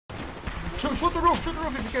Shoot the roof if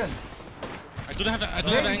you can. I don't have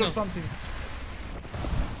the angle. Something.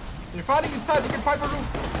 You're fighting inside, we can fight for roof.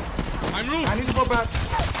 I'm roof. I need to go back.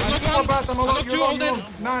 I'm alone. You're alone.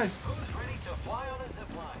 Nice.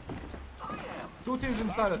 Two teams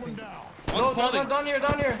inside, I think. One's falling. Down here.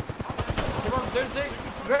 Come on, 36.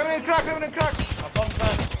 Revenant crack. I bumped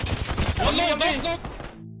that. One low.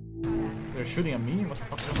 They're shooting at me? What the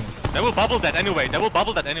fuck is doing? They will bubble that anyway.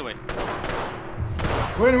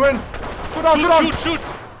 Win. Shoot.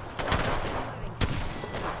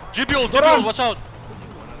 GBO, watch out.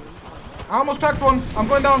 I almost cracked one. I'm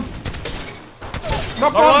going down.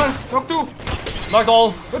 Knock one. Knock two. Knocked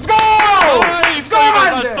all. Let's go! Nice! You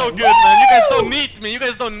guys are so good, man. You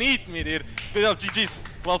guys don't need me, dude. Good job, GG's.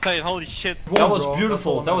 Well played. Holy shit. That was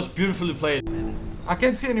beautiful. That was beautifully played. I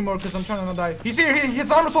can't see anymore because I'm trying to not die. He's here.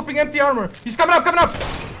 His armor swapping, empty armor. He's coming up.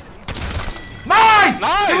 Nice!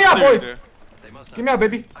 Give me up, boy. Give me up,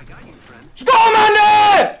 baby. Let's go,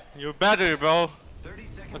 man! You're better, bro.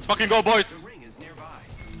 Let's fucking go, boys.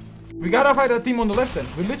 We gotta fight that team on the left then.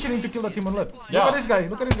 We literally need to kill that team on the left. Yeah. Look at this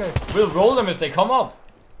guy. We'll roll them if they come up.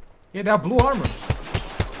 Yeah, they have blue armor.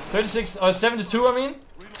 72, I mean.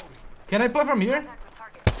 Can I play from here?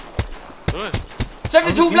 Good.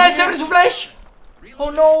 72 flash! Oh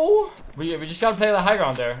no! We just gotta play the high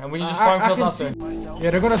ground there, and we can just farm kills after. Yeah,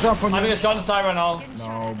 they're gonna jump on you. I'm gonna shot on the side right now.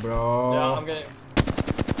 No, bro. Yeah, I'm getting.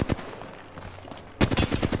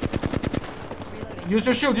 Use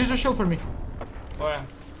your shield for me. Oh yeah.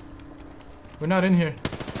 We're not in here.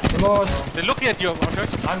 We're lost. They're looking at you, okay?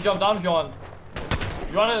 I'm jump down if you want.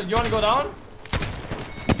 You wanna go down?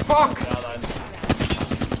 Fuck! Yeah, that's...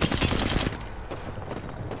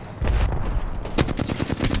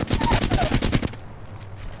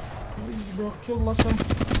 Please, bro, kill the last one.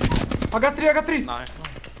 I got three. Nice.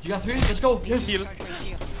 You got 3? Let's go. Yes. Heal.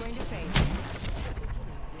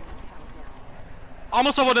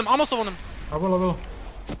 Almost over them. I will.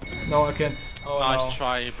 No, I can't. Oh, Nice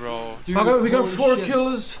try, bro. We got 4 shit.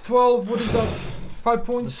 kills, 12, what is that? 5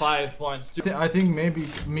 points? 5 points. I think maybe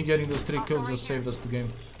me getting those 3 kills just saved us the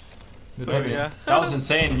game. Yeah. That was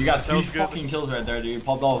insane. You got 3 was good. fucking kills right there, dude. You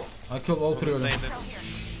popped off. I killed all 3 of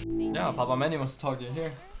them. Yeah, Papa Manny wants to talk to you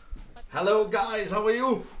here. Hello guys, how are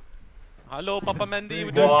you? Hello, Papa Mandy.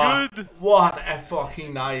 We're doing good. What a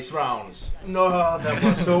fucking nice rounds. No, that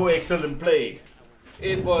was so excellent played.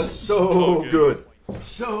 It was so good.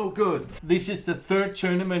 So good. This is the 3rd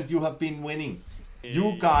tournament you have been winning.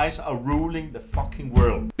 You guys are ruling the fucking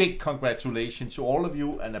world. Big congratulations to all of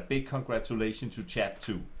you and a big congratulations to chat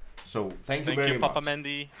too. So thank you very much. Papa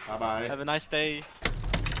Mandy. Bye bye. Have a nice day.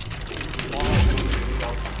 Wow.